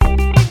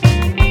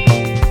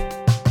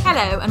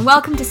and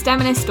welcome to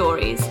STEMinist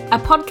Stories, a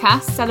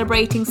podcast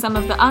celebrating some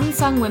of the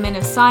unsung women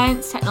of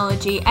science,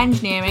 technology,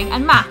 engineering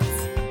and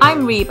maths.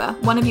 I'm Reba,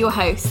 one of your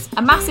hosts,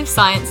 a massive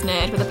science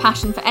nerd with a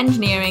passion for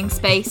engineering,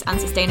 space and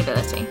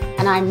sustainability.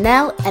 And I'm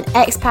Nell, an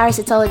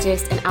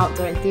ex-parasitologist and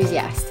outdoor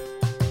enthusiast.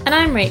 And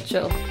I'm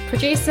Rachel,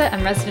 producer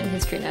and resident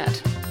history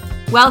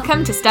nerd.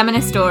 Welcome to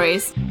STEMinist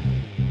Stories.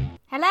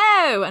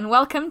 Hello and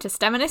welcome to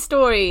STEMinist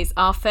Stories,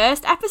 our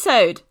first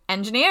episode,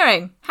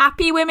 engineering.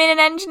 Happy Women in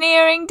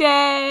Engineering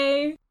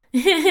Day!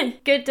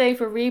 Good day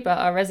for Reba,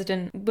 our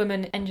resident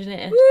woman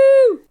engineer.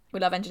 Woo! We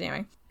love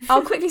engineering.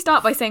 I'll quickly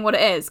start by saying what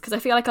it is, because I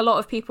feel like a lot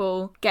of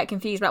people get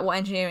confused about what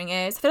engineering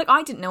is. I feel like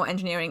I didn't know what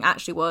engineering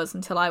actually was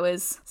until I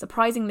was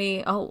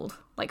surprisingly old,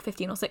 like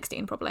 15 or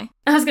 16 probably.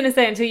 I was going to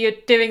say, until you're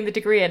doing the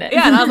degree in it.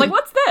 Yeah, and I was like,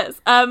 what's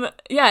this?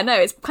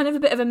 It's kind of a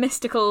bit of a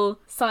mystical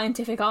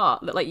scientific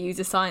art that like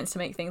uses science to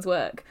make things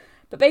work.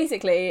 But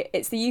basically,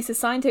 it's the use of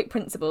scientific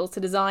principles to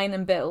design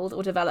and build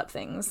or develop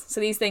things.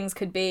 So these things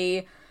could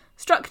be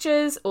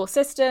structures or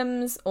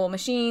systems or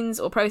machines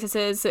or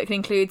processes. So it can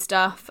include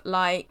stuff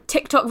like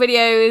TikTok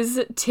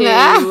videos to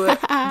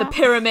the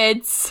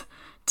pyramids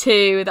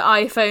to the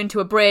iPhone to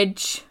a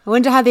bridge. I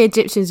wonder how the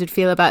Egyptians would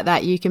feel about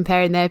that, you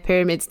comparing their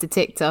pyramids to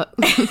TikTok.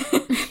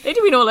 They'd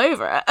have been all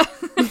over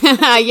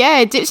it. Yeah,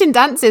 Egyptian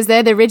dancers,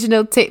 they're the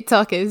original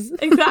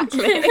TikTokers.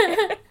 Exactly.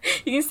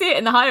 You can see it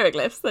in the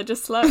hieroglyphs, they're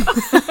just slow.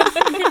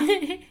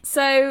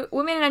 So,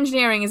 women in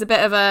engineering is a bit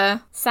of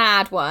a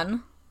sad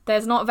one.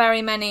 There's not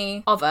very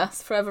many of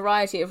us for a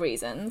variety of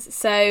reasons.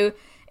 So,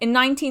 in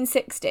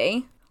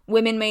 1960,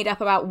 women made up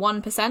about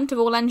 1% of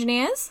all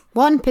engineers.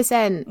 1%?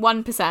 1%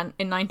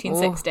 in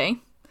 1960. Oh.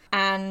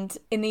 And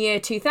in the year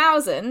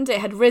 2000,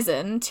 it had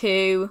risen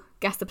to,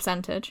 guess the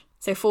percentage,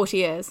 so 40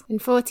 years. In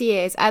 40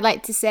 years, I'd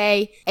like to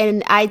say,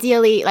 and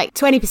ideally, like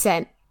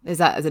 20%. Is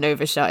that as an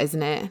overshot,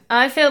 isn't it?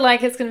 I feel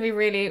like it's going to be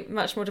really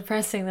much more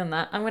depressing than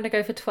that. I'm going to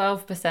go for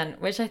 12%,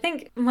 which I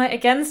think might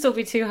again still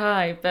be too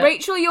high. But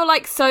Rachel, you're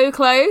like so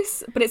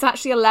close, but it's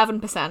actually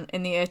 11%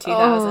 in the year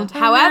 2000.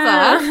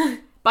 However,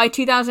 by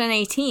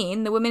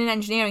 2018, the Women in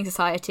Engineering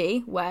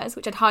Society, WES,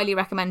 which I'd highly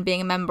recommend being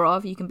a member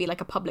of, you can be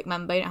like a public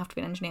member, you don't have to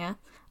be an engineer.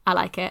 I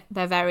like it.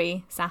 They're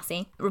very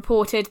sassy.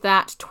 Reported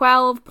that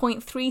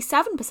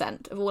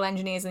 12.37% of all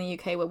engineers in the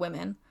UK were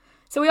women.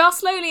 So we are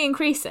slowly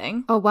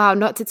increasing. Oh, wow.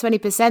 Not to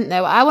 20%,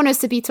 though. I want us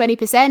to be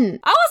 20%.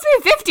 I want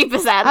us to be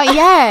 50%. Oh,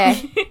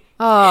 yeah.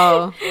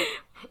 Oh.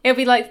 It'll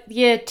be like the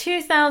year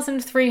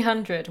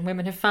 2300 and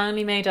women have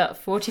finally made up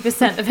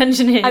 40% of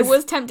engineers. I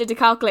was tempted to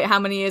calculate how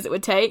many years it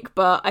would take,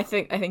 but I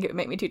think it would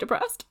make me too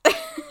depressed.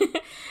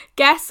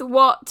 Guess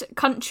what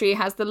country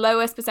has the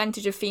lowest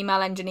percentage of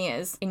female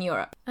engineers in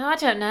Europe? Oh, I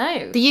don't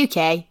know. The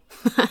UK.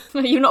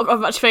 You've not got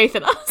much faith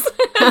in us.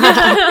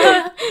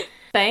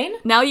 Spain?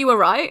 Now you were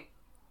right.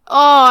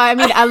 Oh, I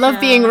mean, I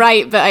love being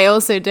right, but I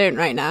also don't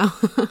right now.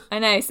 I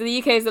know. So the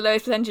UK is the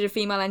lowest percentage of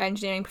female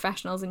engineering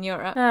professionals in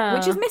Europe,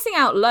 which is missing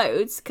out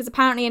loads because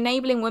apparently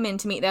enabling women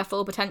to meet their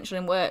full potential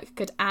in work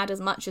could add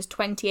as much as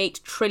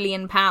 £28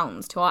 trillion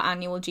to our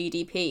annual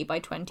GDP by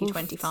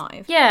 2025.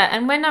 Oof. Yeah,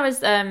 and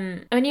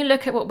when you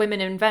look at what women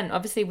invent,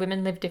 obviously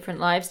women live different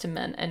lives to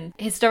men, and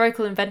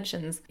historical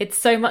inventions, it's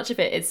so much of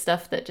it is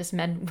stuff that just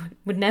men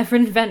would never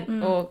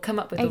invent or come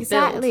up with or build.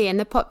 Exactly, and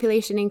the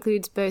population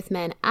includes both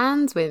men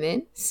and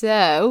women.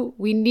 So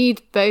we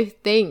need both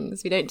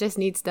things. We don't just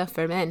need stuff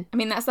for men. I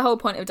mean, that's the whole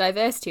point of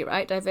diversity,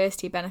 right?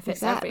 Diversity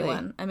benefits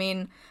everyone. I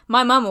mean,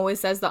 my mum always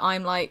says that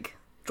I'm like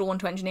drawn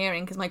to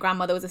engineering because my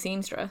grandmother was a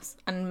seamstress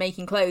and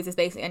making clothes is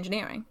basically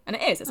engineering. And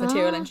it is. It's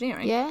material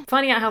engineering. Yeah.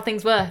 Finding out how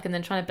things work and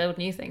then trying to build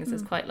new things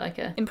is quite like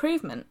a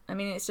improvement. I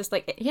mean, it's just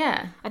like...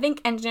 Yeah. I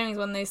think engineering is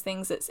one of those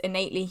things that's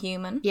innately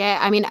human. Yeah,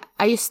 I mean,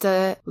 I used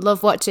to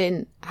love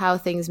watching how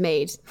things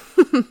made.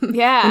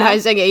 Yeah. When I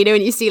was younger, you know,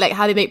 when you see like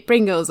how they make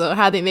Pringles or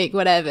how they make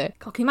whatever.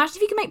 God, can you imagine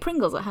if you could make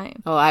Pringles at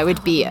home? Oh, I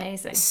would be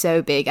amazing.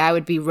 So big. I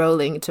would be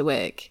rolling to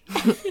work.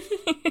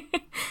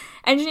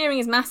 Engineering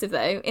is massive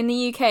though. In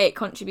the UK, it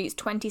contributes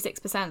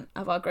 26%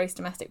 of our gross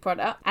domestic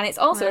product. And it's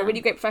also a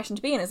really great profession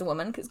to be in as a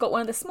woman because it's got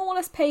one of the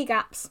smallest pay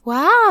gaps.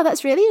 Wow,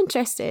 that's really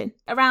interesting.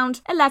 Around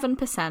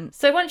 11%.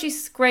 So once you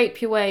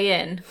scrape your way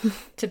in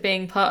to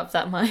being part of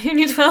that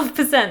only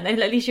 12%, then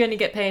at least you only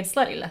get paid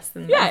slightly less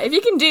than that. Yeah, if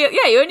you can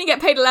you only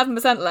get paid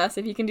 11% less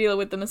if you can deal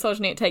with the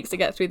misogyny it takes to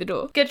get through the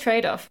door. Good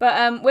trade-off.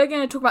 But we're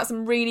going to talk about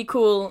some really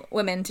cool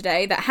women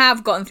today that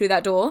have gotten through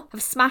that door,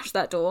 have smashed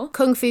that door.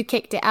 Kung Fu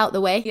kicked it out the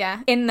way.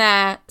 Yeah, in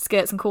their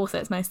skirts and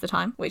corsets most of the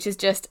time, which is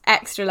just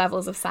extra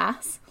levels of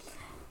sass.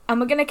 And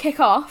we're going to kick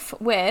off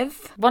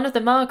with... one of the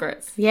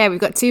Margarets. Yeah,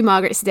 we've got two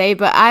Margarets today,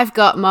 but I've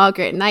got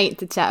Margaret Knight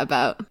to chat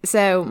about.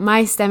 So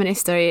my STEMinist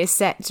story is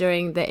set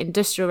during the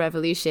Industrial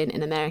Revolution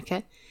in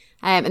America.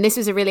 And this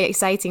was a really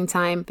exciting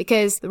time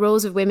because the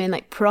roles of women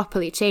like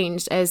properly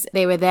changed as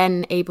they were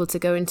then able to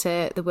go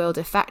into the world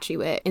of factory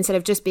work instead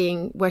of just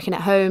working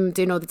at home,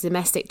 doing all the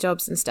domestic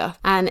jobs and stuff.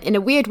 And in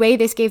a weird way,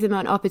 this gave them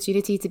an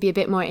opportunity to be a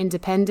bit more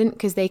independent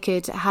because they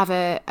could have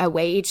a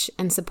wage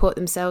and support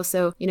themselves.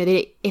 So, you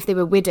know, if they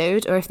were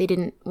widowed or if they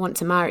didn't want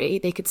to marry,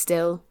 they could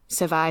still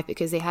survive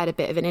because they had a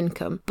bit of an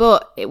income.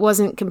 But it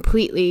wasn't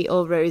completely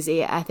all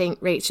rosy. I think,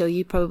 Rachel,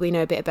 you probably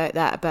know a bit about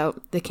that,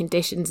 about the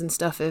conditions and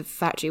stuff of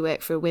factory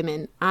work for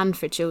women and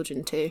for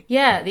children too.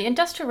 Yeah, the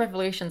Industrial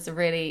Revolution's a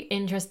really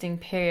interesting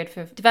period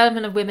for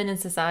development of women in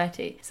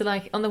society. So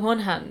like on the one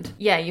hand,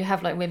 yeah, you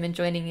have like women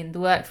joining in the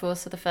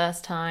workforce for the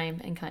first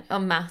time and kind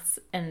of en masse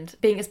and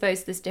being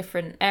exposed to this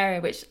different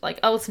area, which like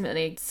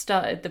ultimately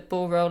started the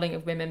ball rolling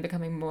of women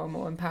becoming more and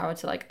more empowered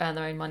to like earn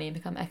their own money and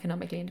become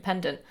economically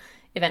independent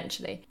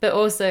eventually. But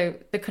also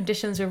the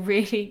conditions were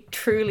really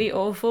truly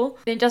awful.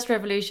 The Industrial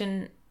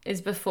Revolution is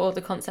before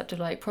the concept of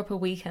like proper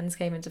weekends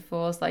came into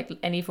force, like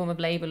any form of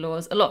labour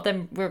laws. A lot of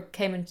them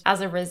came in as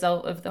a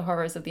result of the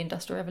horrors of the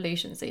Industrial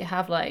Revolution. So you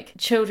have like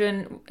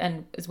children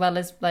and as well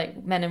as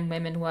like men and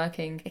women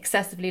working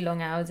excessively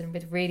long hours and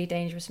with really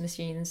dangerous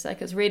machines.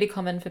 Like it's really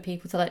common for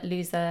people to like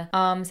lose their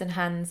arms and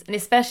hands, and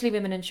especially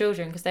women and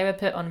children, because they were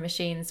put on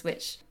machines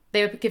which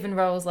they were given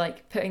roles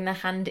like putting their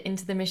hand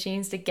into the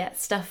machines to get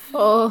stuff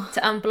to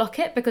unblock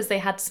it because they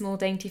had small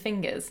dainty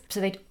fingers. So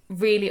they'd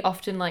really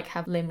often like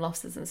have limb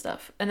losses and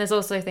stuff. And there's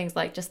also things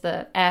like just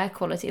the air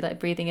quality, like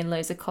breathing in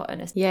loads of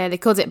cotton. Yeah, they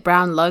called it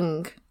brown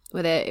lung.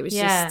 With it was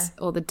just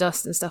all the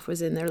dust and stuff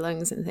was in their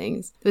lungs and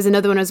things. There was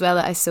another one as well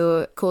that I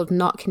saw called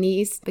knock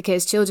knees,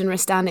 because children were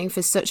standing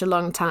for such a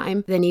long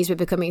time, their knees were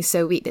becoming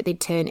so weak that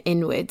they'd turn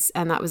inwards,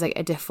 and that was like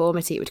a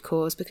deformity it would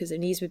cause because their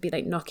knees would be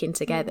like knocking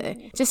together.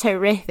 Just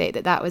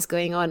horrific that was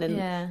going on,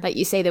 and like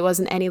you say, there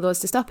wasn't any laws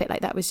to stop it. Like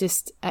that was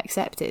just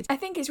accepted. I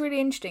think it's really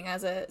interesting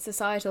as a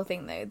societal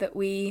thing though that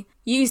we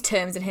use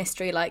terms in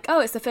history like, oh,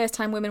 it's the first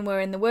time women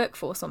were in the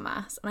workforce en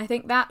masse, and I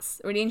think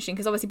that's really interesting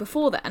because obviously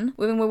before then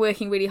women were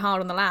working really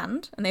hard on the land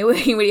and they were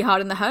working really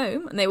hard in the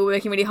home and they were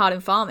working really hard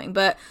in farming,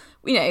 but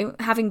you know,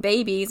 having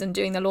babies and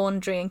doing the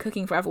laundry and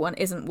cooking for everyone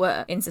isn't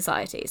work in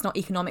society. It's not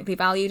economically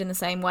valued in the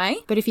same way.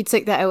 But if you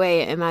took that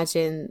away,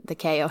 imagine the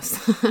chaos.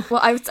 Well,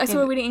 I saw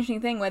a really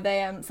interesting thing where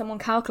they someone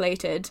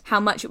calculated how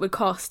much it would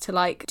cost to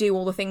like do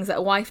all the things that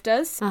a wife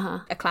does.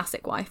 A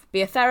classic wife.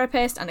 Be a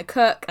therapist and a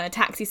cook and a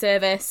taxi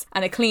service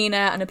and a cleaner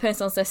and a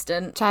personal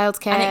assistant.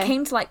 Childcare. And it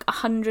came to like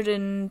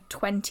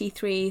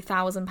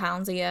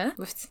 £123,000 a year.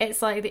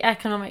 It's like the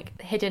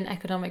hidden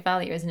economic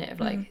value, isn't it?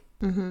 Of like...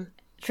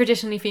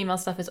 Traditionally, female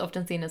stuff is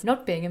often seen as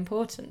not being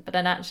important, but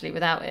then actually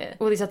without it,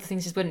 all these other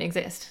things just wouldn't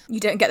exist. You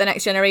don't get the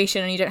next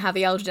generation and you don't have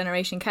the elder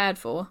generation cared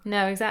for.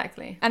 No,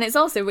 exactly. And it's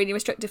also really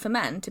restrictive for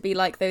men to be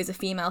like, those are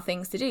female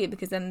things to do,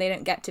 because then they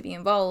don't get to be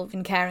involved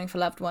in caring for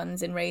loved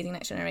ones, in raising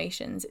next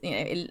generations. You know,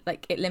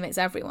 it limits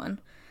everyone.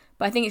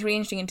 But I think it's really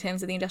interesting in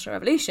terms of the Industrial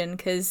Revolution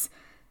because,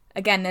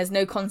 again, there's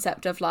no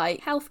concept of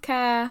like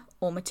healthcare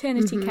or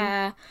maternity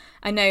care.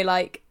 I know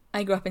like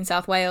I grew up in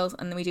South Wales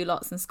and we do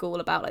lots in school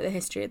about like the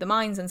history of the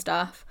mines and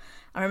stuff.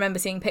 I remember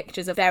seeing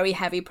pictures of very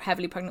heavily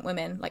pregnant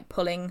women like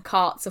pulling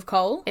carts of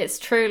coal. It's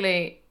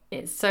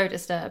so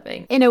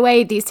disturbing. In a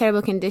way, these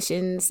terrible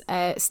conditions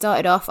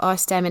started off our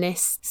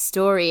STEMinist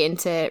story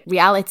into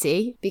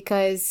reality,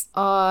 because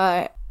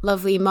our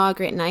lovely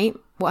Margaret Knight,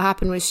 what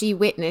happened was she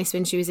witnessed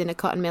when she was in a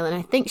cotton mill, and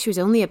I think she was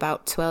only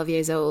about 12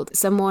 years old,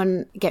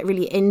 someone get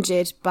really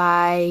injured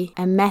by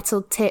a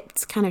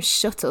metal-tipped kind of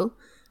shuttle.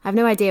 I have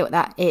no idea what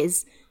that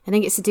is. I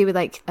think it's to do with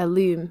like a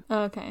loom.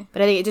 Oh, okay.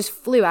 But I think it just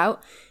flew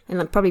out and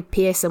like probably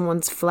pierced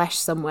someone's flesh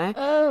somewhere.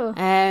 Oh.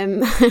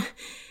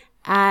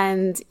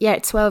 And yeah,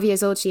 at 12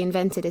 years old, she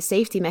invented a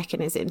safety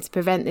mechanism to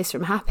prevent this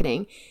from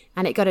happening.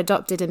 And it got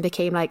adopted and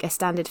became like a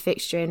standard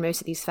fixture in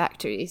most of these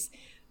factories,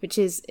 which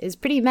is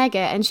pretty mega.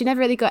 And she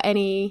never really got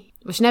she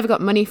never got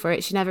money for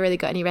it. She never really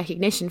got any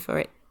recognition for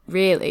it,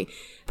 really.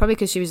 Probably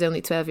because she was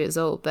only 12 years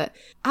old, but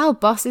how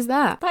boss is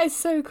that? That is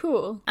so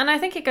cool. And I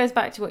think it goes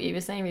back to what you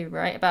were saying, Ruby,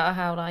 right? About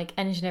how, like,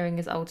 engineering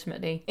is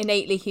ultimately...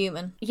 innately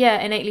human.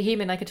 Yeah, innately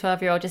human, like a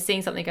 12-year-old just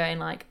seeing something going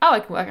like, oh, I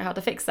can work out how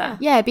to fix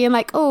that. Yeah, being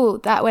like, oh,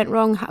 that went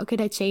wrong, how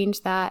could I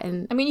change that?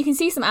 And I mean, you can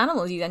see some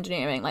animals use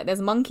engineering. Like, there's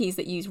monkeys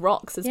that use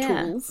rocks as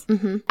tools.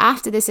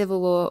 After the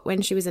Civil War,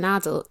 when she was an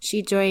adult,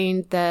 she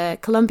joined the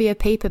Columbia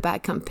Paper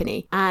Bag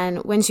Company.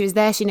 And when she was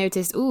there, she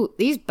noticed, ooh,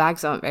 these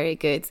bags aren't very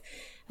good.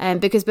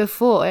 Because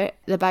before,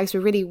 the bags were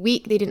really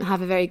weak, they didn't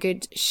have a very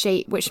good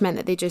shape, which meant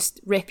that they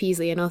just rip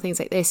easily and all things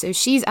like this. So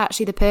she's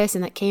actually the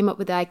person that came up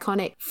with the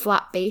iconic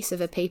flat base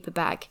of a paper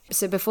bag.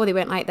 So before they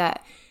went like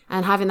that,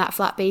 and having that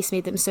flat base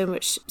made them so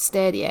much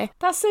sturdier.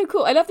 That's so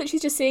cool. I love that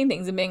she's just seeing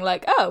things and being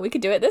like, oh, we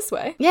could do it this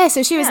way. Yeah,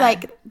 so she was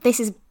like,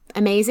 this is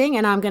amazing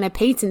and I'm going to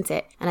patent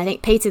it. And I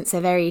think patents are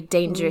very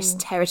dangerous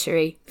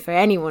territory for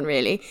anyone,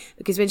 really,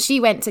 because when she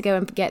went to go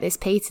and get this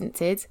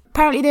patented,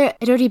 apparently it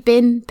had already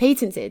been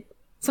patented.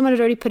 Someone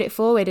had already put it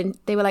forward and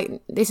they were like,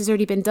 this has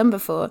already been done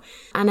before.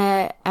 And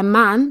a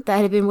man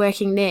that had been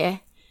working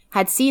near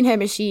had seen her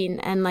machine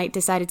and like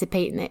decided to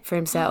patent it for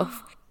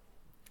himself.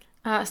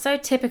 So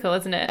typical,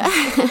 isn't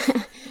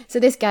it? So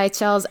this guy,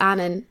 Charles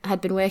Annan,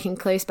 had been working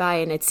close by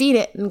and had seen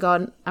it and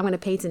gone, I'm going to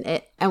patent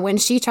it. And when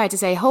she tried to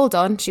say, hold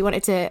on, she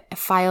wanted to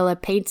file a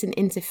patent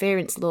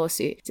interference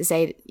lawsuit to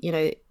say, you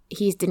know,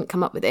 he didn't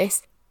come up with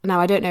this. Now,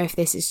 I don't know if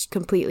this is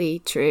completely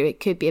true. It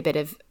could be a bit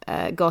of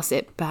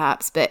gossip,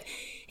 perhaps. But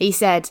he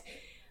said,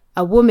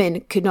 a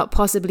woman could not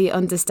possibly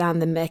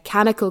understand the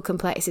mechanical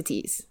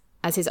complexities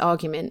as his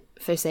argument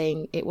for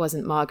saying it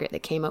wasn't Margaret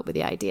that came up with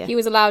the idea. He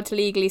was allowed to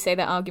legally say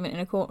that argument in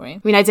a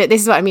courtroom. I mean,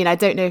 this is what I mean. I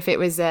don't know if it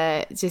was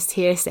just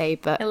hearsay,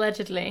 but...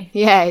 Allegedly.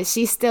 Yeah,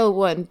 she still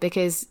won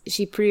because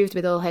she proved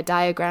with all her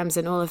diagrams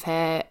and all of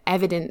her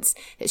evidence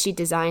that she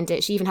designed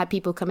it. She even had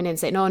people coming in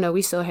saying, no,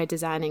 we saw her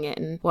designing it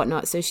and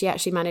whatnot. So she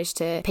actually managed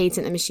to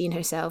patent the machine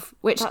herself,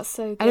 which That's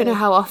so good. I don't know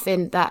how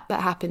often that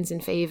happens in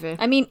favour.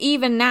 I mean,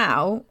 even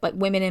now, like,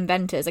 women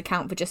inventors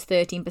account for just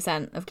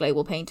 13% of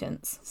global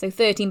patents. So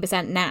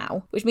 13%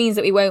 now, which means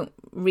that we won't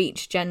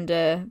reach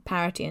gender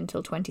parity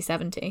until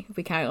 2070 if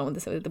we carry on with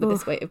this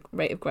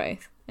rate of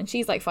growth. And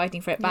she's like fighting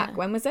for it back. Yeah.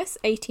 When was this?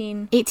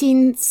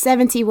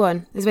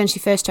 1871 is when she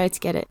first tried to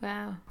get it.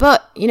 Wow.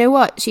 But you know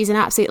what? She's an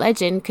absolute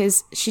legend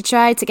because she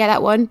tried to get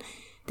that one.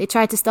 They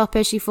tried to stop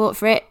her. She fought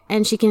for it.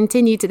 And she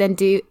continued to then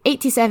do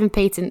 87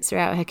 patents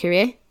throughout her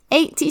career.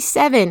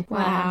 87!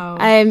 Wow.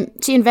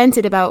 She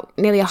invented about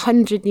nearly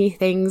 100 new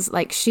things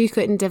like shoe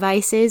cutting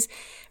devices,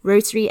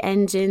 rotary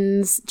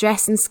engines,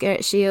 dress and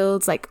skirt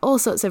shields, like all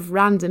sorts of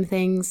random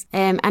things.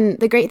 And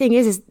the great thing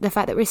is the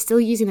fact that we're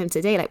still using them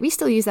today. Like, we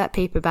still use that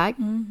paper bag.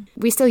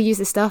 We still use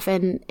the stuff,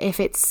 and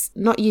if it's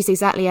not used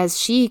exactly as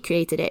she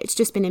created it, it's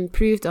just been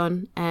improved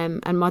on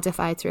and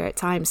modified throughout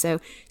time. So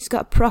she's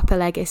got a proper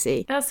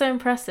legacy. That's so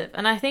impressive.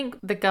 And I think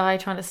the guy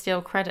trying to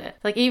steal credit,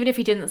 like, even if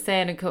he didn't say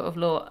in a court of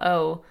law,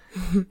 oh,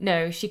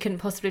 no, she couldn't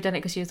possibly have done it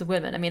because she was a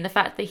woman. I mean, the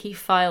fact that he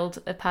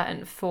filed a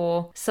patent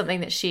for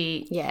something that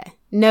she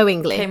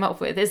knowingly came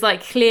up with is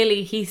like,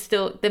 clearly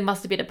there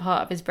must have been a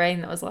part of his brain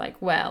that was like,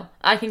 well,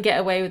 I can get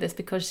away with this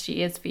because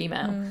she is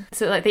female.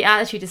 So like the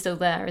attitude is still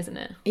there, isn't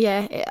it?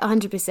 Yeah,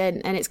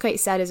 100%. And it's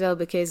quite sad as well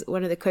because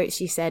one of the quotes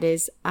she said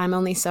is, "I'm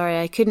only sorry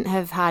I couldn't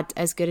have had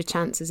as good a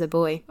chance as a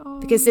boy."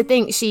 Because the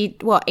thing,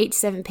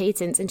 87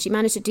 patents, and she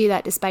managed to do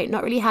that despite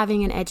not really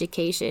having an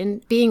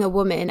education, being a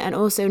woman, and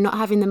also not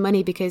having the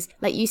money because,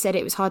 like you said,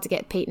 it was hard to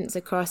get patents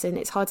across and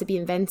it's hard to be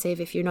inventive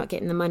if you're not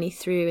getting the money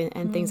through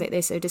and things like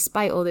this. So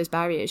despite all those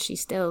barriers, she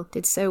still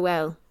did so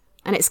well.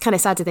 And it's kind of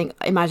sad to think,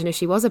 imagine if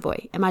she was a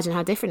boy. Imagine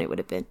how different it would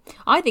have been.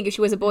 I think if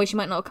she was a boy, she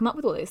might not have come up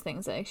with all those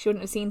things, though. She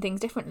wouldn't have seen things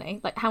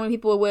differently. Like, how many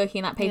people were working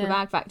in that paper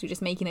bag factory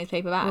just making those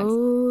paper bags?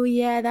 Oh,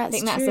 yeah, that's I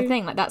think that's the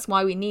thing. Like, that's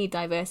why we need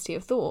diversity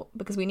of thought,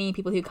 because we need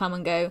people who come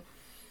and go,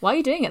 why are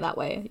you doing it that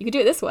way? You could do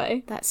it this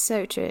way. That's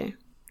so true.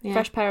 Yeah.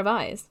 Fresh pair of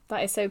eyes.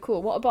 That is so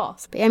cool. What a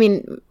boss. But I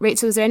mean,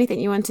 Rachel, is there anything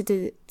you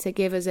wanted to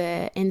give us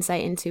an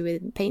insight into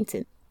with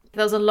painting?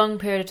 There was a long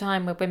period of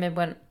time where women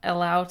weren't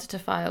allowed to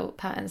file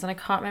patents, and I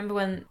can't remember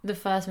when the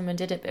first women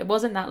did it, but it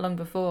wasn't that long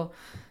before.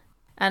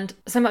 And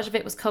so much of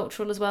it was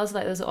cultural as well. So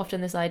like there's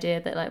often this idea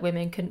that like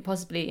women couldn't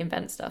possibly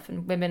invent stuff,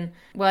 and women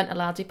weren't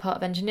allowed to be part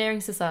of engineering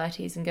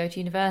societies and go to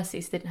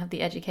universities. They didn't have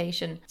the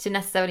education to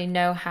necessarily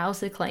know how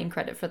to claim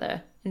credit for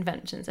their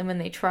inventions. And when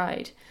they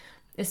tried,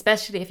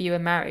 especially if you were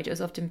married, it was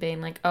often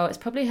being like, oh, it's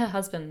probably her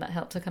husband that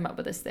helped her come up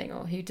with this thing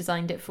or who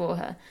designed it for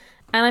her.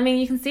 And I mean,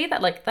 you can see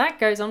that like that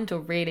goes on till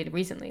really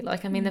recently.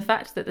 Like, I mean, the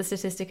fact that the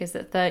statistic is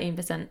that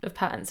 13% of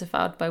patents are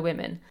filed by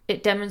women,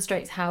 it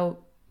demonstrates how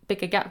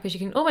big a gap, because you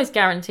can almost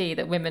guarantee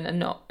that women are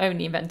not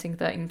only inventing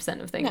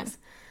 13% of things.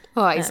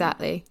 No. Oh,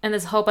 exactly. And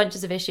there's whole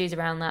bunches of issues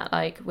around that,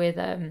 like with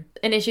an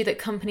issue that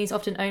companies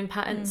often own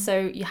patents. So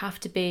you have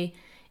to be,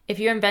 if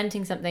you're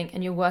inventing something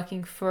and you're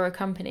working for a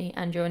company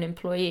and you're an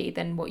employee,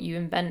 then what you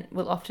invent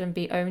will often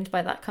be owned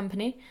by that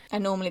company.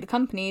 And normally the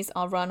companies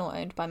are run or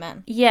owned by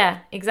men. Yeah,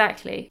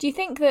 exactly. Do you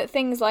think that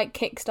things like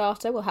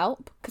Kickstarter will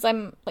help?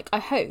 Because I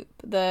hope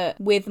that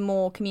with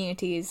more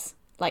communities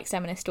like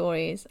Feminist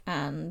Stories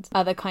and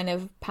other kind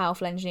of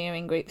powerful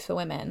engineering groups for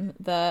women,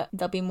 that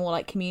there'll be more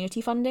like community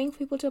funding for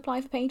people to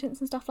apply for patents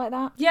and stuff like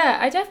that. Yeah,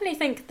 I definitely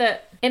think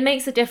that it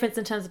makes a difference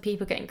in terms of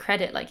people getting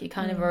credit. Like, you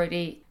kind of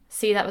already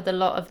see that with a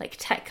lot of like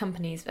tech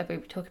companies. We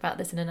talk about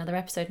this in another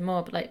episode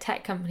more, but like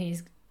tech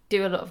companies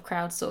do a lot of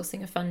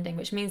crowdsourcing of funding,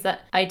 which means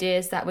that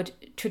ideas that would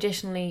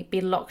traditionally be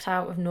locked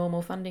out of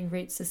normal funding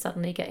routes are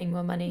suddenly getting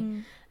more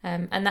money.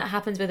 And that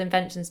happens with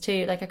inventions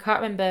too. Like, I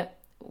can't remember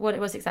what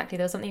it was exactly.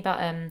 There was something about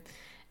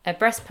a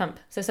breast pump.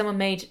 So someone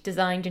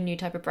designed a new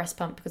type of breast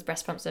pump, because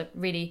breast pumps are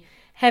really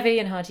heavy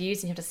and hard to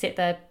use, and you have to sit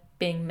there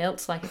being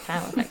milked like a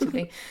cow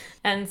effectively.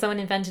 And someone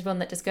invented one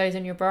that just goes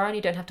in your bra and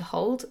you don't have to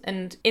hold,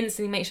 and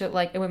instantly makes your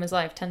like a woman's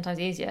life 10 times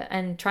easier.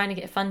 And trying to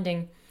get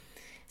funding,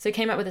 so he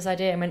came up with this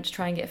idea and went to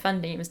try and get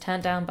funding. It was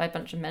turned down by a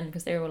bunch of men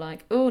because they were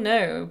like, oh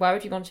no, why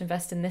would you want to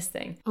invest in this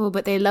thing? Oh,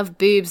 but they loved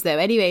boobs though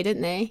anyway,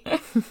 didn't they?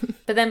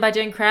 But then by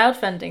doing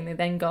crowdfunding,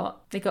 they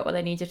got what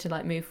they needed to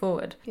like move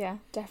forward. Yeah,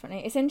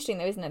 definitely. It's interesting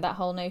though, isn't it, that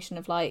whole notion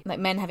of like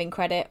men having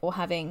credit or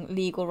having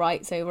legal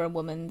rights over a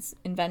woman's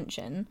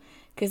invention.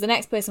 Because the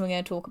next person we're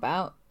going to talk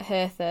about,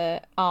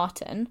 Hertha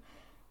Arten,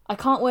 I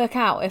can't work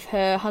out if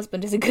her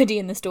husband is a goodie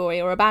in the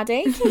story or a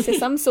baddie. So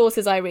some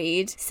sources I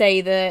read say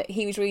that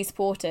he was really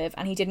supportive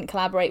and he didn't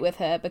collaborate with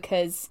her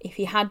because if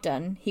he had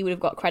done, he would have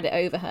got credit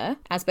over her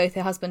as both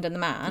her husband and the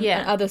man. Yeah.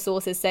 And other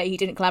sources say he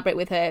didn't collaborate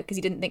with her because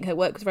he didn't think her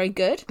work was very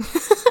good.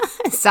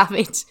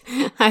 Savage.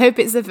 I hope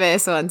it's the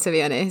first one, to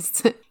be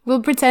honest.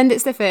 We'll pretend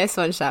it's the first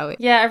one, shall we?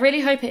 Yeah, I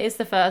really hope it is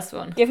the first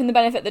one. Give him the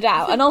benefit of the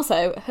doubt. And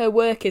also, her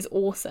work is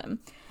awesome.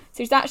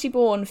 So she's actually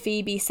born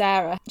Phoebe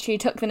Sarah. She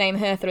took the name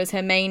Hertha as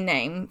her main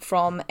name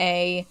from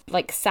a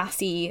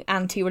sassy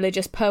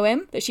anti-religious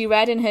poem that she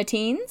read in her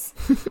teens.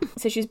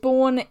 So she was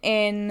born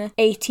in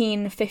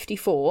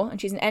 1854 and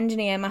she's an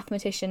engineer,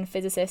 mathematician,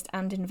 physicist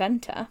and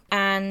inventor.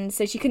 And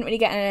so she couldn't really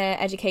get an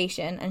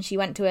education and she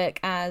went to work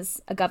as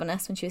a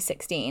governess when she was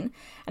 16.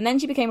 And then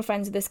she became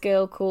friends with this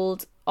girl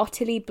called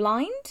Ottilie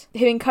Blind,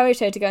 who encouraged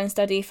her to go and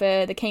study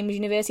for the Cambridge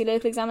University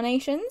local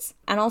examinations,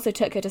 and also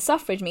took her to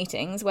suffrage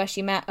meetings where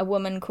she met a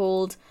woman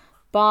called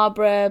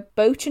Barbara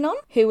Bochanon,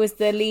 who was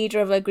the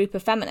leader of a group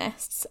of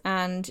feminists,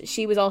 and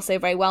she was also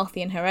very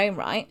wealthy in her own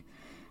right.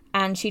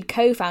 And she'd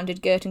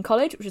co-founded Girton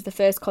College, which was the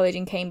first college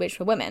in Cambridge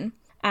for women.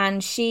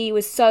 And she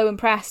was so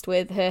impressed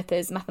with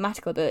Hertha's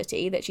mathematical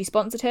ability that she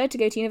sponsored her to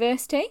go to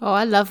university. Oh,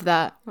 I love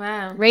that.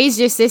 Wow. Raise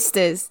your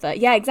sisters. But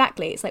yeah,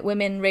 exactly. It's like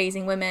women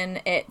raising women.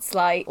 It's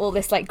like all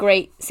this like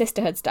great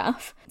sisterhood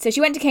stuff. So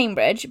she went to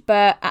Cambridge,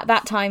 but at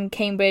that time,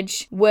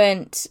 Cambridge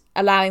weren't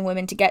allowing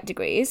women to get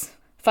degrees.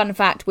 Fun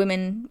fact,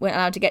 women weren't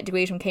allowed to get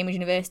degrees from Cambridge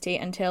University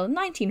until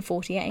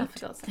 1948.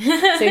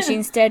 So she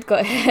instead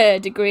got her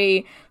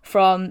degree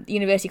from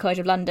University College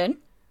of London.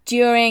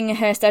 During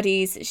her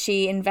studies,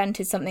 she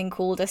invented something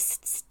called a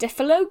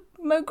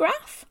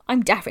staphylomegraph.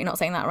 I'm definitely not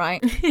saying that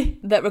right.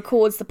 That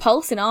records the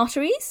pulse in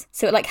arteries.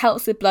 So it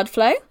helps with blood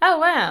flow. Oh,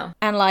 wow.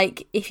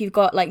 And if you've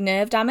got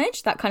nerve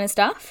damage, that kind of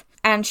stuff.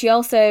 And she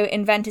also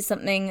invented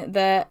something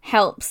that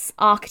helps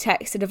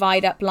architects to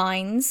divide up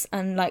lines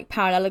and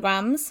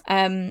parallelograms,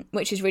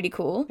 which is really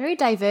cool. Very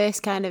diverse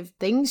kind of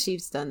things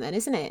she's done then,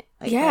 isn't it?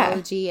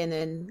 Biology and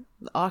then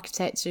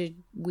architecture,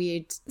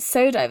 weird.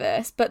 So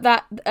diverse. But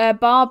that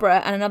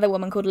Barbara and another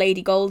woman called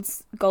Lady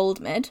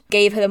Goldmid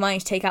gave her the money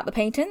to take out the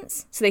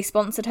patents. So they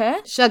sponsored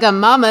her. Sugar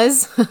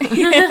mamas.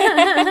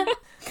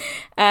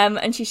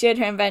 And she showed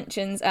her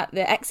inventions at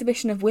the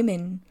Exhibition of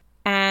Women.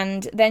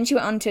 And then she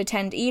went on to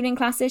attend evening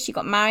classes. She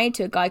got married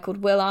to a guy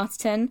called Will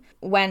Arterton,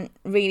 went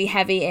really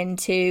heavy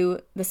into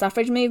the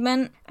suffrage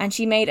movement, and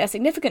she made a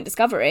significant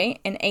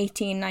discovery in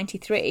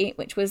 1893,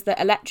 which was the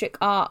electric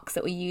arcs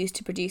that were used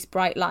to produce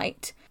bright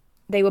light.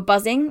 They were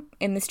buzzing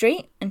in the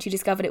street, and she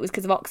discovered it was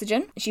because of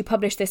oxygen. She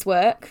published this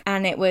work,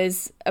 and it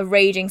was a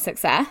raging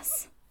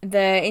success.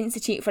 The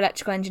Institute for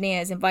Electrical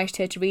Engineers invited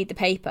her to read the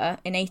paper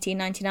in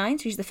 1899.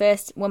 So she's the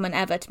first woman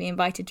ever to be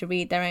invited to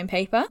read their own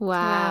paper.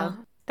 Wow.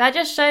 That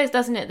just shows,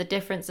 doesn't it, the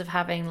difference of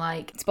having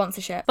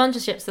sponsorship.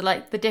 Sponsorships. So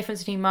the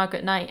difference between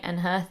Margaret Knight and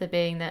Hertha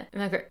being that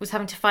Margaret was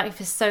having to fight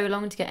for so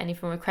long to get any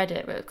form of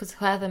credit, but because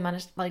Hertha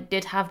managed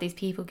did have these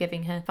people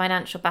giving her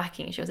financial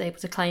backing, she was able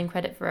to claim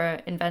credit for her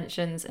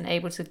inventions and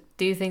able to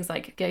do things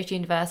like go to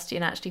university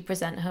and actually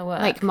present her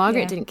work.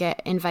 Margaret didn't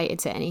get invited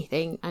to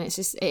anything, and it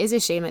is a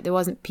shame there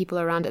wasn't people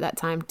around at that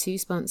time to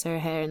sponsor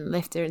her and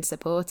lift her and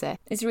support her.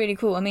 It's really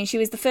cool. I mean, she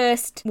was the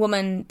first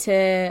woman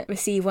to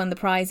receive one of the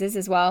prizes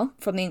as well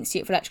from the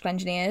Institute for Electrical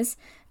Engineers,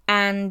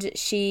 and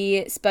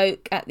she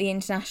spoke at the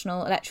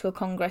International Electrical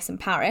Congress in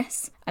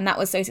Paris, and that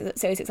was so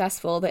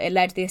successful that it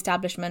led to the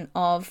establishment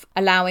of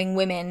allowing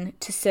women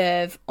to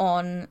serve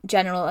on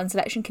general and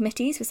selection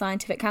committees for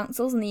scientific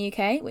councils in the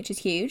UK, which is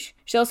huge.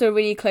 She's also a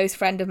really close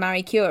friend of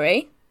Marie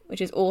Curie, which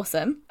is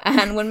awesome.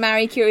 And when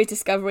Marie Curie's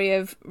discovery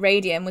of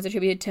radium was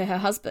attributed to her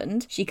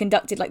husband, she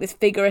conducted this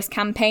vigorous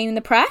campaign in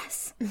the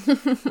press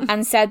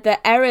and said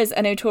that errors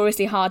are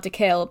notoriously hard to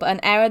kill, but an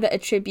error that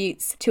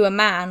attributes to a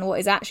man what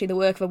is actually the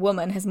work of a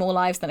woman has more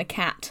lives than a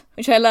cat,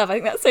 which I love. I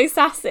think that's so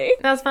sassy.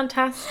 That's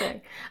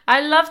fantastic. I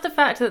love the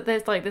fact that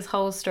there's this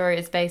whole story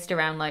is based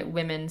around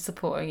women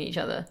supporting each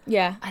other.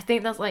 Yeah. I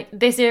think that's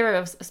this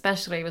era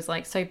especially was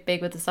so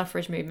big with the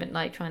suffrage movement,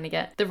 trying to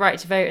get the right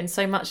to vote, and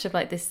so much of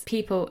this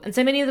people and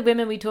so many of the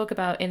women we talk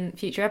about in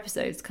future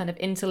episodes kind of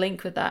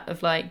interlink with that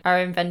of are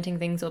inventing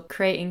things or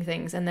creating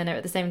things, and then are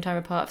at the same time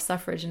a part of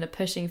suffrage and are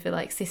pushing for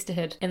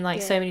sisterhood in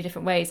so many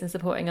different ways and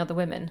supporting other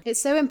women.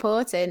 It's so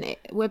important.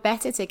 We're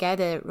better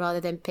together rather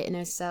than pitting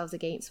ourselves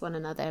against one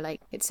another.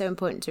 It's so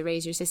important to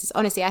raise your sisters.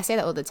 Honestly, I say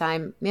that all the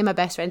time. Me and my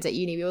best friends at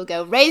uni, we all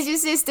go, raise your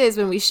sisters,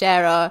 when we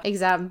share our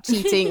exam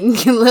cheating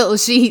little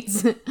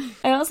sheets.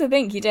 I also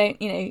think you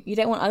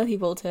don't want other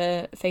people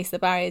to face the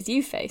barriers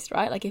you've faced,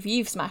 right? If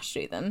you've smashed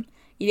through them,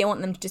 you don't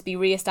want them to just be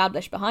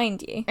re-established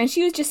behind you. And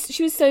she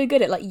was so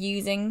good at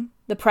using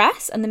the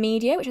press and the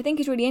media, which I think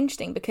is really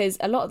interesting because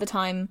a lot of the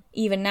time,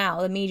 even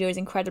now, the media is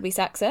incredibly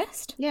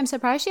sexist. Yeah, I'm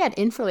surprised she had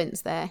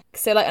influence there.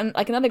 So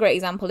another great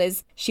example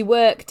is she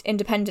worked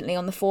independently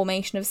on the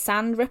formation of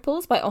sand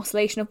ripples by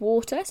oscillation of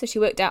water. So she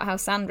worked out how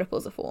sand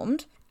ripples are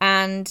formed.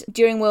 And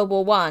during World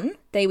War I,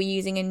 they were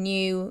using a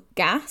new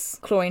gas,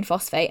 chlorine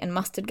phosphate and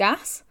mustard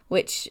gas,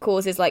 which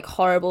causes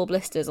horrible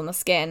blisters on the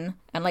skin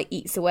and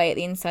eats away at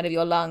the inside of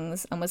your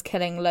lungs and was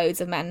killing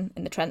loads of men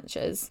in the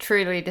trenches.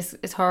 Truly, this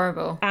is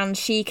horrible. And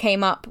she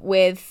came up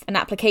with an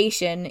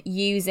application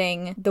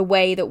using the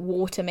way that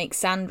water makes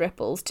sand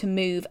ripples to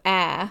move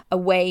air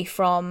away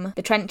from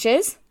the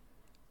trenches.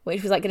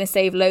 which was like going to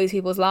save loads of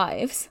people's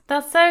lives.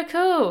 That's so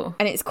cool.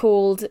 And it's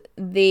called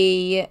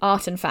the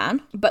Arten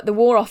fan. But the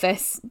War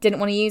Office didn't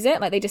want to use it.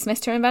 Like, they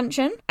dismissed her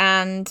invention.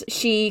 And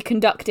she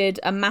conducted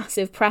a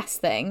massive press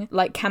thing,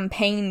 like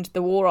campaigned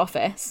the War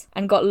Office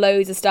and got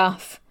loads of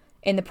stuff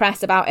in the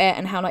press about it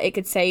and how like it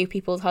could save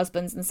people's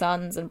husbands and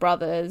sons and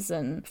brothers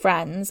and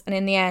friends. And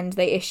in the end,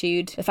 they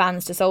issued the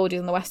fans to soldiers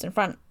on the Western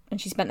Front. And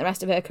she spent the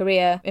rest of her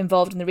career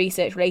involved in the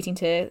research relating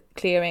to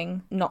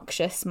clearing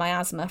noxious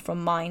miasma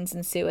from mines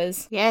and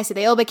sewers. Yeah, so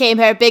they all became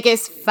her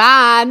biggest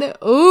fan.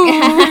 Ooh.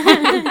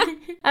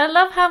 I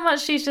love how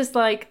much she's just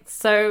like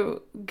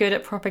so good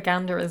at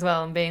propaganda as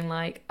well, and being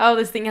like, oh,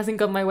 this thing hasn't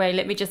gone my way,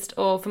 let me just,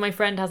 or for my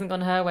friend hasn't gone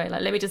her way,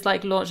 like let me just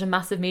like launch a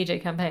massive media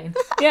campaign.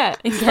 Yeah,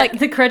 and get like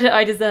the credit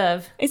I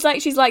deserve. It's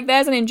like she's like,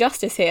 there's an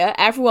injustice here,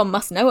 everyone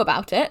must know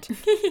about it.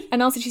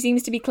 And also she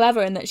seems to be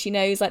clever in that she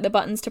knows like the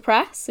buttons to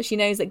press, so she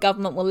knows that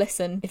government will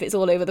listen if it's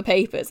all over the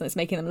papers and it's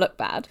making them look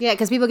bad. Yeah,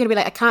 because people are going to be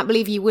like, I can't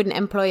believe you wouldn't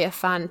employ a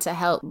fan to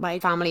help my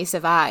family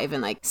survive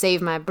and like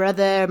save my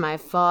brother, my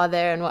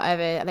father and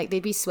whatever. Like,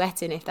 they'd be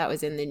sweating if that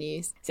was in the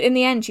news. So in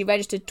the end, she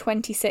registered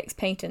 26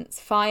 patents,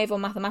 5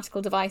 on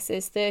mathematical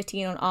devices,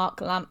 13 on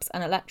arc lamps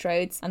and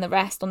electrodes, and the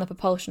rest on the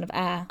propulsion of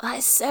air.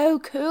 That's so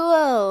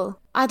cool.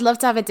 I'd love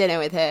to have a dinner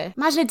with her.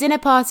 Imagine a dinner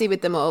party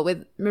with them all,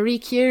 with Marie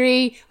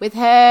Curie, with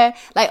her,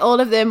 like all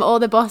of them, all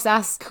the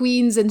boss-ass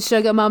queens and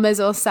sugar mamas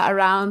all sat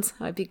around.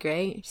 That'd be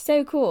great.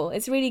 So cool.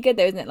 It's really good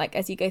though, isn't it? Like,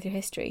 as you go through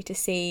history, to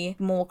see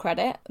more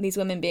credit. These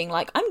women being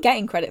like, I'm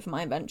getting credit for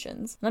my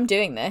inventions, and I'm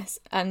doing this,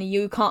 and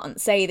you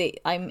can't say that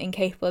I'm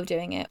incapable of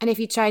doing it. And if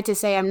you tried to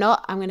say I'm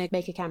not, I'm going to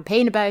make a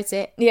campaign about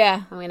it.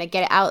 Yeah. I'm going to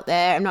get it out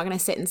there. I'm not going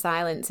to sit in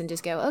silence and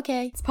just go,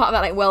 okay. It's part of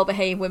that, like,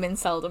 well-behaved women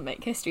seldom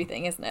make history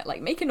thing, isn't it?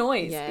 Like, make a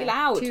noise, be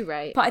loud. Too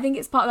right. But I think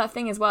it's part of that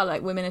thing as well,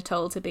 like, women are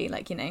told to be,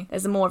 like, you know,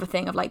 there's more of a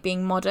thing of, like,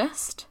 being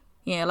modest.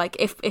 You know, like,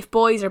 if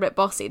boys are a bit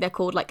bossy, they're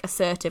called, like,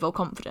 assertive or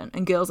confident,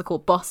 and girls are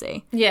called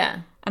bossy.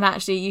 Yeah. And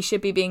actually, you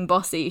should be being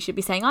bossy. You should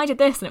be saying, I did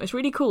this, and it was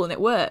really cool, and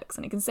it works,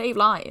 and it can save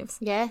lives.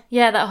 Yeah.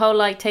 Yeah, that whole,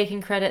 like,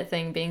 taking credit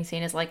thing being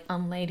seen as, like,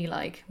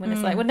 unladylike. When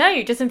it's like, well, no,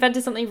 you just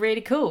invented something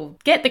really cool.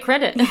 Get the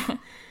credit.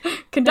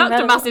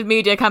 Conduct a massive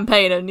media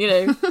campaign and, you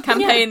know,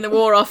 campaign the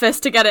War Office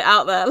to get it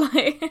out there.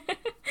 Like,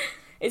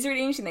 it's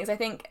really interesting because I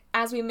think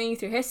as we move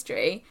through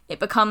history, it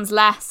becomes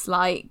less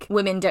like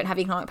women don't have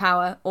economic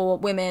power or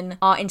women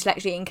are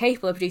intellectually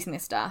incapable of producing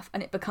this stuff,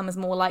 and it becomes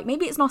more like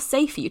maybe it's not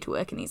safe for you to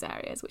work in these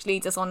areas, which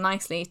leads us on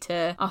nicely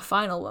to our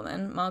final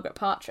woman, Margaret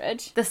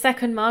Partridge. The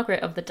second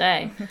Margaret of the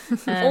day.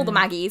 All the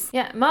Maggies.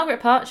 Yeah,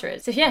 Margaret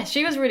Partridge. So yeah,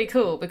 she was really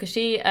cool because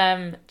she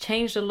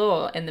changed the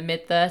law in the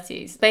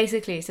mid-30s.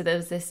 Basically, so there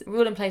was this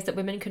rule in place that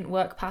women couldn't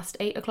work past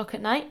 8 o'clock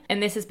at night.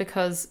 And this is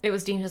because it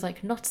was deemed as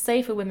like not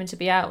safe for women to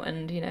be out,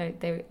 and, you know,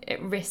 they were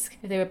at risk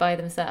if they were by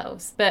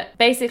themselves. But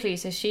basically,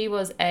 so she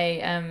was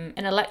an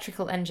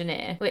electrical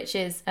engineer, which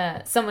is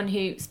someone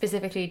who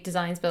specifically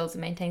designs, builds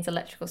and maintains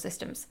electrical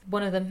systems.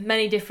 One of the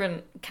many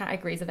different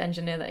categories of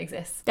engineer that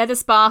exists. They're the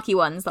sparky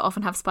ones that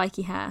often have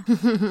spiky hair.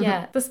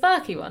 Yeah, the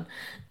sparky one.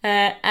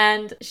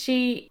 And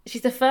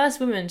she's the first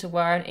woman to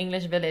wire an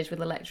English village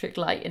with electric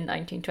light in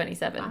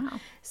 1927. Wow.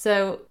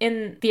 So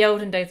in the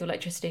olden days of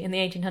electricity, in the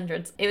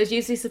 1800s, it was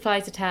usually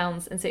supplied to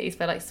towns and cities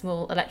by like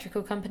small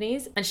electrical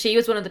companies. And she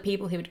was one of the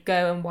people who would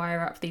go and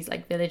wire up these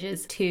like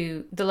villages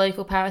to the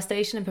local power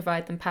station and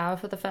provide them power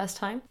for the first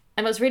time.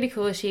 And what's really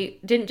cool is she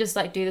didn't just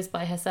like do this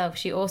by herself.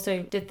 She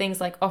also did things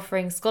like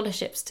offering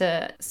scholarships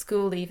to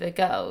school leaver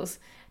girls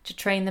to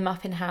train them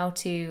up in how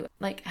to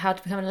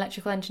become an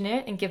electrical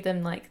engineer and give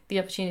them like the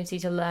opportunity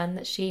to learn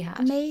that she had.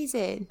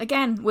 Amazing.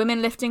 Again,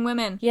 women lifting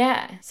women.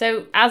 Yeah.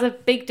 So as a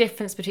big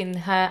difference between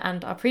her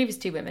and our previous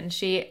two women,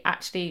 she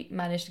actually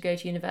managed to go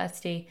to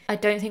university, I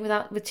don't think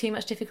with too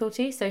much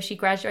difficulty. So she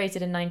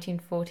graduated in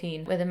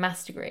 1914 with a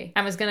maths degree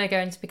and was going to go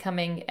into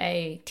becoming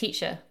a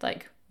teacher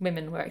like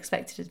women were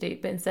expected to do,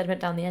 but instead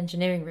went down the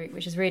engineering route,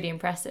 which is really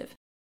impressive.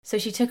 So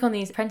she took on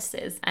these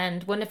apprentices,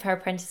 and one of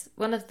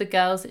the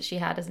girls that she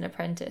had as an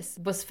apprentice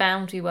was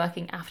found to be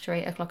working after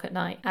 8 o'clock at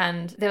night.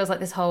 And there was like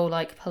this whole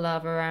like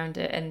palaver around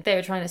it, and they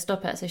were trying to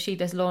stop her. So she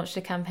just launched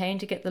a campaign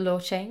to get the law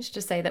changed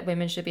to say that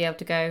women should be able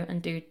to go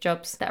and do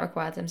jobs that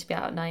required them to be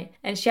out at night.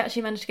 And she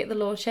actually managed to get the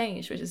law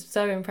changed, which is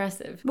so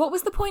impressive. What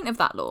was the point of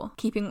that law?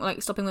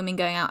 Stopping women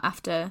going out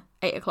after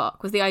 8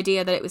 o'clock? Was the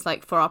idea that it was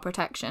like for our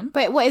protection?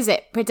 But what is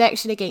it?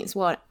 Protection against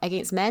what?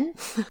 Against men?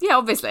 Yeah,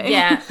 obviously.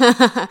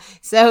 Yeah.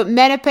 So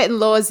men are putting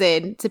laws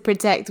in to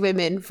protect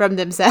women from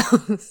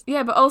themselves.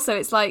 Yeah, but also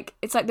it's like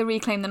the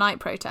Reclaim the Night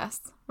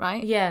protests,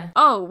 right? Yeah.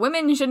 Oh,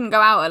 women shouldn't go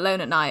out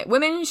alone at night.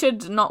 Women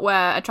should not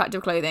wear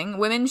attractive clothing.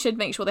 Women should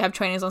make sure they have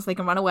trainers on so they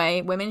can run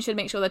away. Women should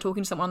make sure they're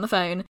talking to someone on the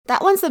phone.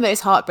 That one's the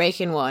most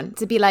heartbreaking one.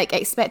 To be like,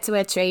 expect to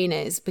wear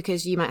trainers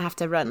because you might have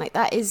to run. Like,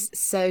 that is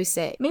so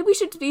sick. Maybe we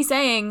should be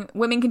saying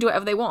women can do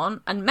whatever they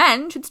want and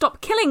men should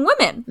stop killing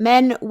women.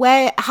 Men,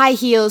 wear high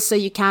heels so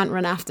you can't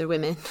run after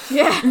women.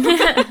 Yeah.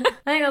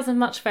 I think that's a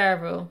much fairer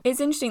rule.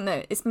 It's interesting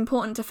though. It's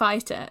important to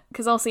fight it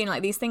because also, you know,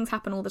 like these things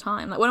happen all the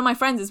time. Like one of my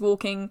friends is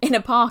walking in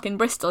a park in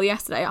Bristol hostel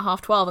yesterday at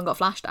 12:30 and got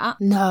flashed at.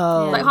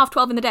 No. Like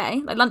 12:30 in the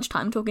day, like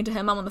lunchtime, talking to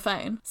her mum on the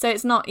phone. So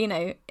it's not,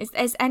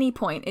 it's any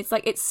point. It's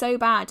like, it's so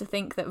bad to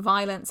think that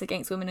violence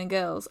against women and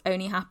girls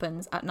only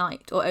happens at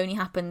night, or only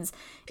happens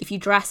if you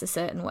dress a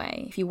certain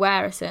way, if you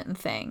wear a certain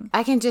thing.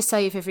 I can just tell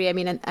you for free, I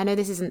mean, I know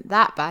this isn't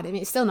that bad. I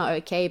mean, it's still not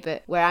okay,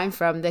 but where I'm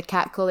from, the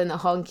catcalling, the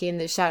honking,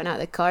 the shouting out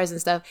the cars and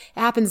stuff, it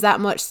happens that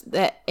much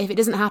that if it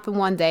doesn't happen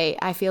one day,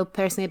 I feel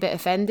personally a bit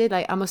offended.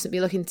 Like, I mustn't be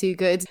looking too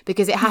good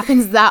because it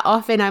happens that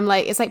often. I'm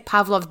like, it's like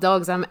Pavlov's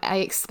dogs. I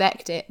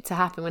expect it to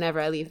happen whenever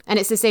I leave. And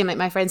it's the same, like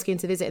my friends came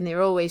to visit and they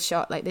were always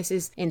shocked, like, this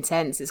is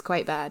intense, it's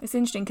quite bad. It's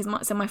interesting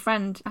because my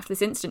friend, after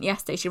this incident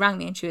yesterday, she rang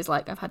me and she was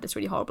like, I've had this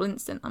really horrible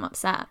incident, I'm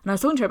upset. And I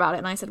was talking to her about it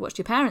and I said, what did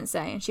your parents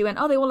say? And she went,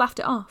 oh, they all laughed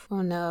it off.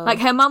 Oh no. Like,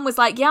 her mum was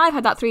like, yeah, I've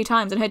had that 3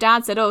 times. And her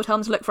dad said, oh, tell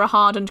them to look for a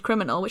hardened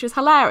criminal, which is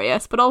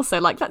hilarious, but also,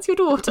 like, that's your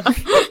daughter.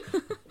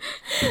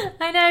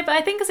 I know, but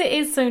I think because it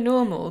is so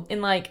normal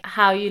in like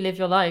how you live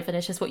your life, and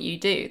it's just what you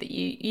do, that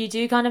you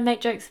do kind of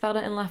make jokes about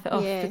it and laugh it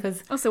off. Yeah.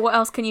 Because also, what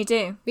else can you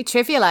do? We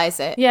trivialise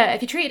it. yeah,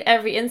 if you treated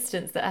every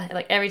instance that,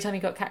 like, every time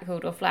you got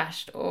catcalled or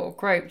flashed or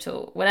groped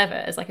or whatever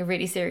as like a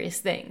really serious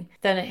thing,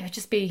 then it would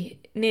just be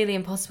nearly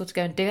impossible to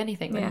go and do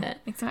anything, wouldn't it?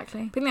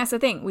 Exactly. But I think that's the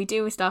thing, we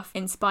do stuff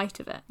in spite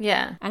of it.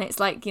 Yeah. And it's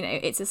like,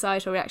 it's a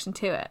societal reaction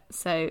to it.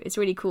 So it's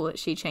really cool that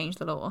she changed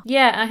the law.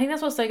 Yeah, and I think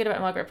that's what's so good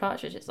about Margaret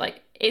Partridge. It's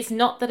like, it's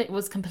not that it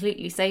was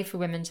completely safe for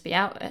women to be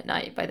out at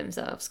night by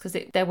themselves, because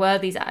there were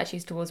these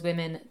attitudes towards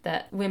women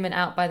that women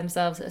out by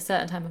themselves at a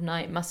certain time of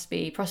night must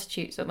be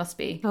prostitutes or must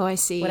be Oh, I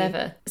see.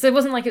 whatever. So it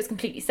wasn't like it was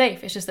completely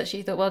safe. It's just that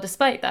she thought, well,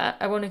 despite that,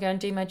 I want to go and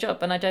do my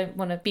job, and I don't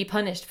want to be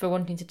punished for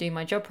wanting to do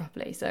my job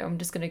properly. So I'm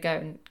just going to go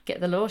and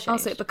get the law changed.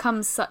 Also, it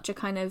becomes such a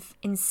kind of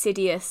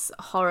insidious,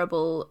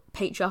 horrible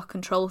patriarchal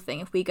control thing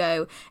if we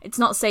go, it's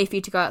not safe for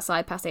you to go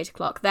outside past 8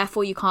 o'clock,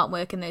 therefore you can't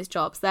work in those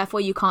jobs,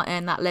 therefore you can't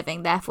earn that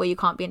living, therefore you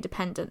can't be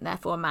independent,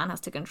 therefore a man has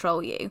to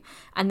control you.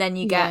 And then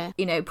you get,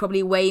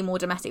 probably way more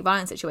domestic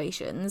violence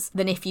situations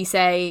than if you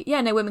say, yeah,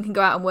 no, women can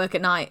go out and work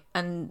at night,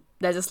 and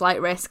there's a slight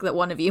risk that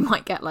one of you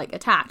might get like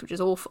attacked, which is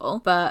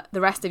awful, but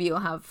the rest of you will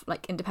have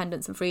like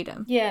independence and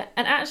freedom. Yeah,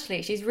 and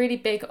actually she's really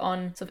big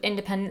on sort of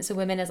independence of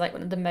women as like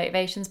one of the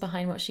motivations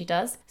behind what she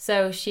does.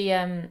 So she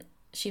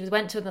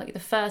went to like the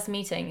first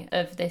meeting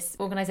of this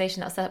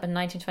organisation that was set up in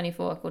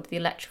 1924 called the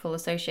Electrical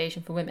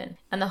Association for Women.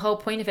 And the whole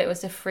point of it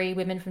was to free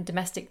women from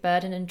domestic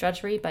burden and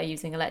drudgery by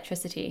using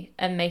electricity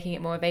and making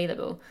it more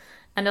available.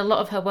 And a lot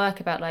of her work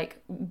about like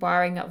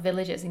wiring up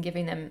villages and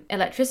giving them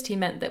electricity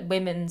meant that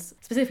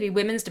specifically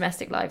women's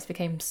domestic lives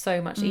became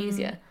so much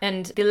easier.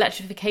 And the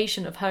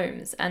electrification of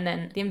homes, and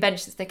then the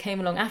inventions that came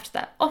along after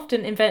that,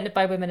 often invented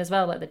by women as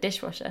well, like the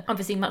dishwasher,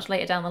 obviously much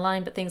later down the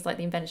line, but things like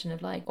the invention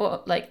of like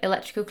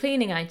electrical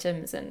cleaning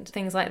items and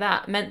things like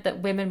that meant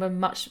that women were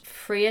much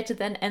freer to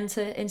then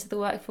enter into the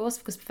workforce,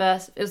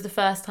 because it was the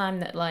first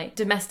time that like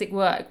domestic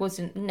work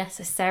wasn't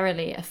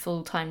necessarily a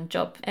full-time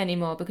job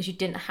anymore, because you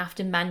didn't have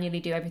to manually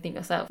do everything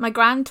yourself. My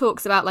gran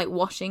talks about like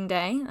washing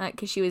day, like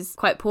because she was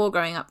quite poor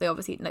growing up. They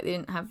obviously like she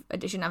didn't have a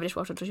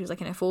dishwasher until she was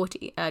like in her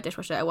 40s,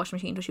 a washing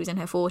machine until she was in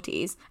her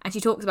 40s. And she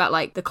talks about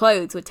like the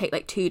clothes would take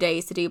like 2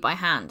 days to do by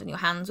hand, and your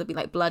hands would be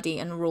like bloody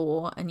and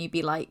raw, and you'd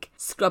be like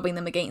scrubbing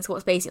them against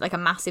what's basically like a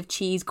massive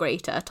cheese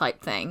grater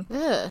type thing.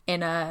 Ugh.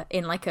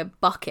 in like a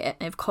bucket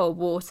of cold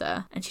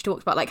water. And she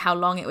talks about like how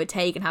long it would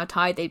take and how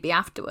tired they'd be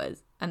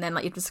afterwards. And then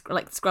like you're just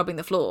like scrubbing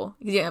the floor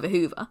because you don't have a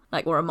Hoover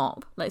or a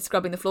mop. Like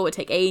scrubbing the floor would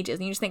take ages,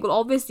 and you just think, well,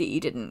 obviously you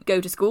didn't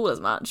go to school as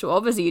much, or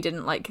obviously you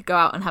didn't like go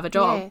out and have a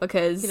job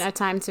because you didn't have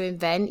time to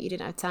invent, you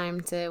didn't have time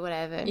to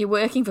whatever. You're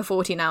working for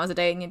 14 hours a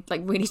day and you're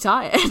like really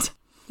tired.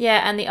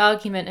 Yeah, and the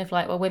argument of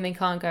like, well, women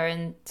can't go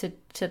into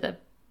the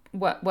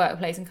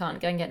workplace and can't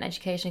go and get an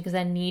education because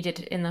they're needed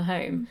in the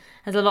home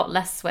has a lot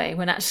less sway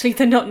when actually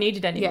they're not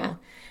needed anymore. Yeah.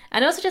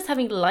 And also just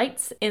having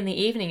lights in the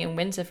evening in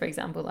winter, for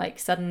example, like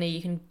suddenly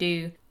you can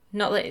do.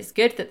 Not that it's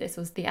good that this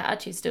was the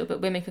attitude still, but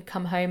women could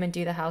come home and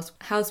do the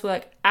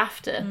housework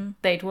after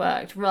they'd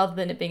worked, rather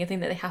than it being a thing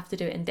that they have to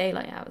do it in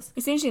daylight hours.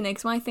 It's interesting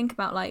because when I think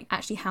about like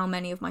actually how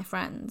many of my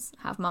friends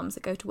have mums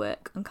that go to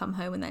work and come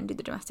home and then do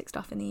the domestic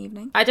stuff in the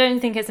evening. I don't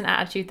think it's an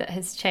attitude that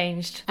has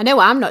changed. I know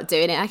I'm not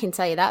doing it, I can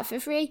tell you that for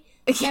free.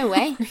 No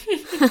way.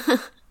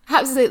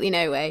 Absolutely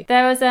no way.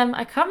 There was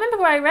I can't remember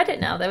where I read it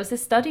now. There was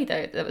this study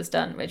though that was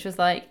done, which was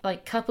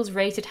like couples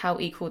rated how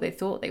equal they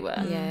thought they were,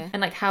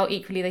 and like how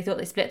equally they thought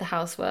they split the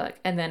housework,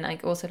 and then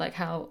like also like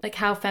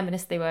how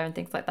feminist they were and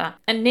things like that.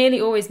 And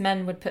nearly always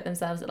men would put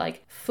themselves at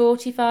like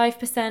 45%,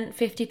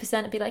 50%,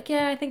 and be like,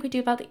 yeah, I think we do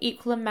about the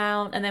equal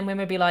amount, and then women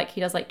would be like,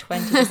 he does like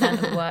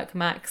 20% of work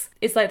max.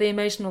 It's like the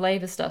emotional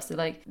labour stuff. So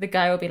like the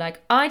guy will be like,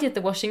 I did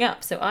the washing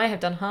up, so I have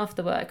done half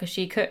the work because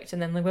she cooked,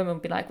 and then the woman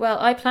would be like, well,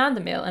 I planned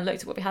the meal and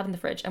looked at what we had in the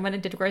fridge and went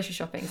and did grocery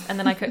shopping, and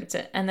then I cooked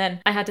it, and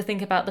then I had to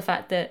think about the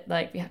fact that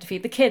like we have to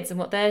feed the kids and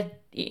what they're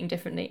eating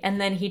differently, and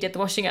then he did the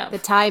washing up. The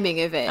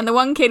timing of it. And the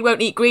one kid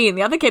won't eat green,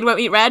 the other kid won't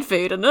eat red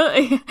food, and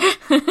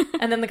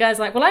And then the guy's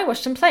like, well, I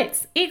washed some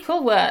plates.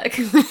 Equal work.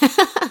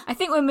 I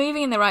think we're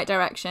moving in the right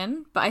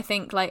direction, but I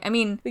think, like, I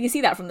mean, we can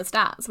see that from the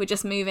stats. We're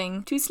just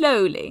moving too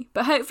slowly,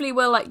 but hopefully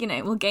we'll, like, you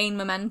know, we'll gain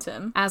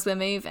momentum as we're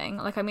moving.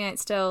 Like, I mean,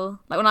 it's still,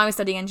 like, when I was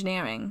studying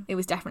engineering, it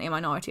was definitely a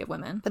minority of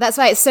women. But that's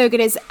why it's so good.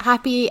 It's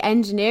Happy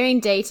Engineering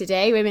Day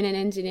today, Women in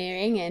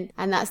Engineering,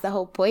 and that's the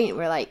whole point.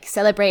 We're like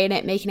celebrating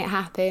it, making it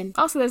happen.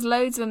 Also, there's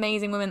loads of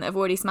amazing women that have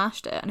already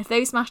smashed it, and if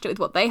they smashed it with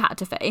what they had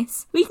to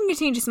face, we can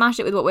continue to smash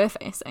it with what we're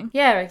facing.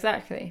 Yeah,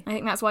 exactly. I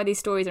think that's why these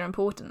stories are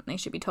important. They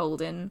should be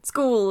told in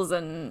schools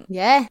and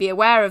Yeah. be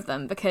aware of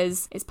them,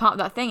 because it's part of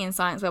that thing in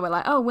science where we're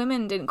like, oh,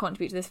 women didn't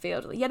contribute to this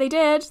field. Like, yeah, they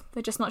did.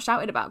 They're just not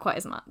shouted about quite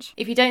as much.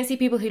 If you don't see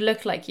people who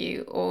look like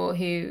you or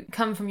who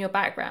come from your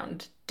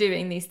background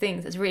doing these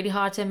things, it's really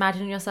hard to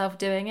imagine yourself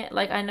doing it.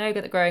 Like, I know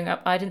that growing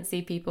up, I didn't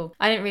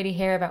really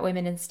hear about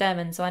women in STEM,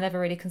 and so I never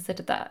really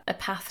considered that a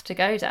path to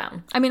go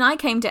down. I mean, I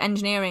came to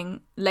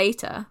engineering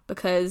later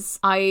because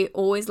I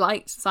always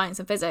liked science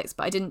and physics,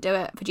 but I didn't do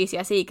it for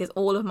GCSE because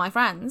all of my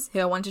friends who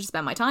I wanted to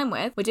spend my time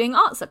with were doing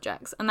art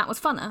subjects, and that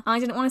was funner. And I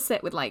didn't want to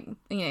sit with, like,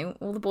 you know,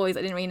 all the boys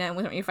I didn't really know and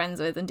wasn't really friends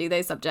with and do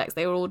those subjects.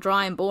 They were all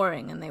dry and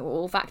boring, and they were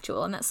all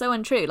factual, and that's so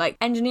untrue. Like,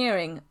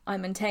 engineering, I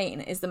maintain,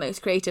 is the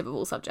most creative of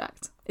all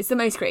subjects. It's the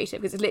most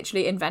creative because it's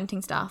literally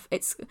inventing stuff.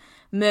 It's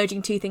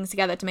merging two things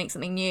together to make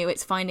something new.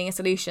 It's finding a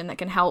solution that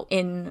can help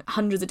in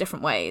hundreds of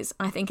different ways.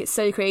 And I think it's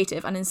so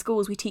creative. And in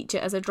schools, we teach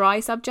it as a dry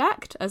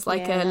subject, as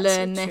like Yeah, a that's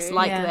learn so this, true.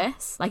 like Yeah.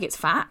 this. Like, it's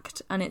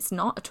fact, and it's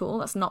not at all.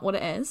 That's not what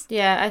it is.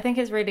 Yeah, I think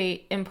it's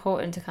really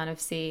important to kind of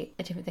see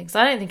a different thing.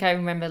 So I don't think I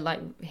remember,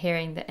 like,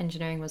 hearing that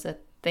engineering was a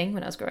thing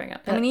when I was growing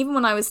up. I mean, even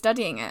when I was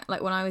studying it,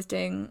 like when I was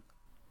doing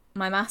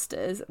my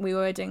master's, we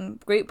were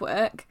doing group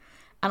work.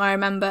 And I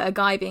remember a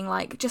guy being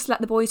like, just let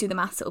the boys do the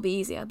maths, it'll be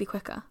easier, it'll be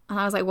quicker. And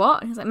I was like,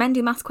 what? And he was like, men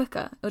do maths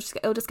quicker.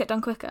 It'll just get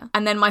done quicker.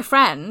 And then my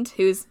friend,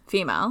 who's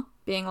female,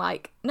 being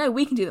like, no,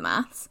 we can do the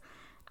maths.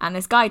 And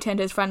this guy turned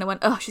to his friend and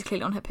went, oh, she's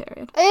clearly on her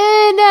period.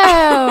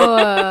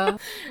 No.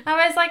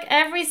 I was like,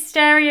 every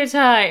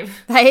stereotype.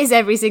 That is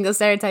every single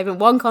stereotype in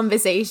one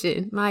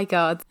conversation. My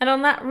God. And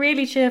on that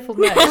really cheerful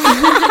note,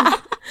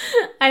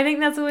 I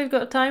think that's all we've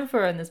got time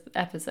for in this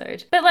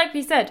episode. But like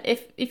we said,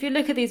 if you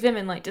look at these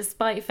women, like,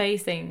 despite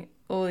facing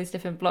all these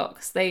different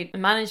blocks, they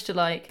managed to,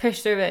 like,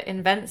 push through it,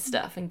 invent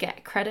stuff, and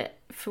get credit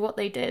for what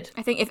they did.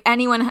 I think if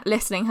anyone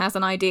listening has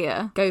an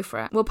idea, go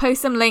for it. We'll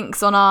post some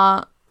links on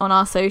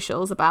our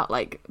socials about,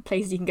 like,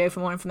 places you can go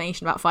for more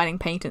information about filing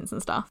patents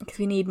and stuff, because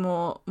we need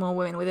more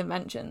women with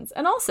inventions.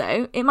 And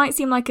also, it might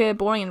seem like a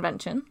boring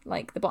invention,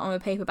 like the bottom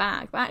of a paper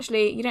bag, but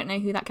actually you don't know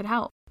who that could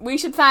help. We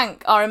should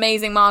thank our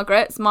amazing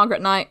Margarets,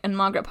 Margaret Knight and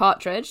Margaret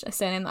Partridge, a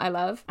surname that I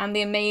love, and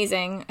the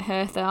amazing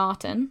Hertha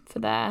Arton for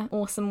their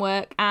awesome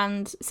work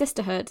and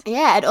sisterhood.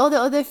 Yeah, and all the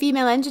other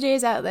female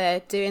engineers out there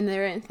doing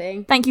their own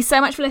thing. Thank you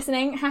so much for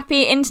listening.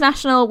 Happy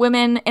International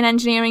Women in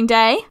Engineering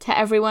Day to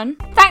everyone.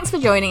 Thanks for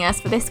joining us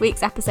for this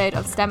week's episode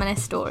of STEMinist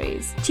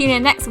Stories. Tune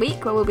in next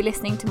week where we'll be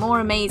listening to more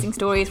amazing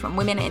stories from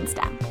women in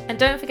STEM. And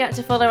don't forget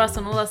to follow us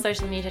on all our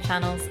social media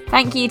channels.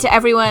 Thank you to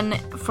everyone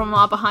from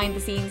our behind the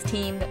scenes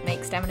team that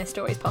makes STEMinist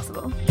Stories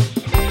possible.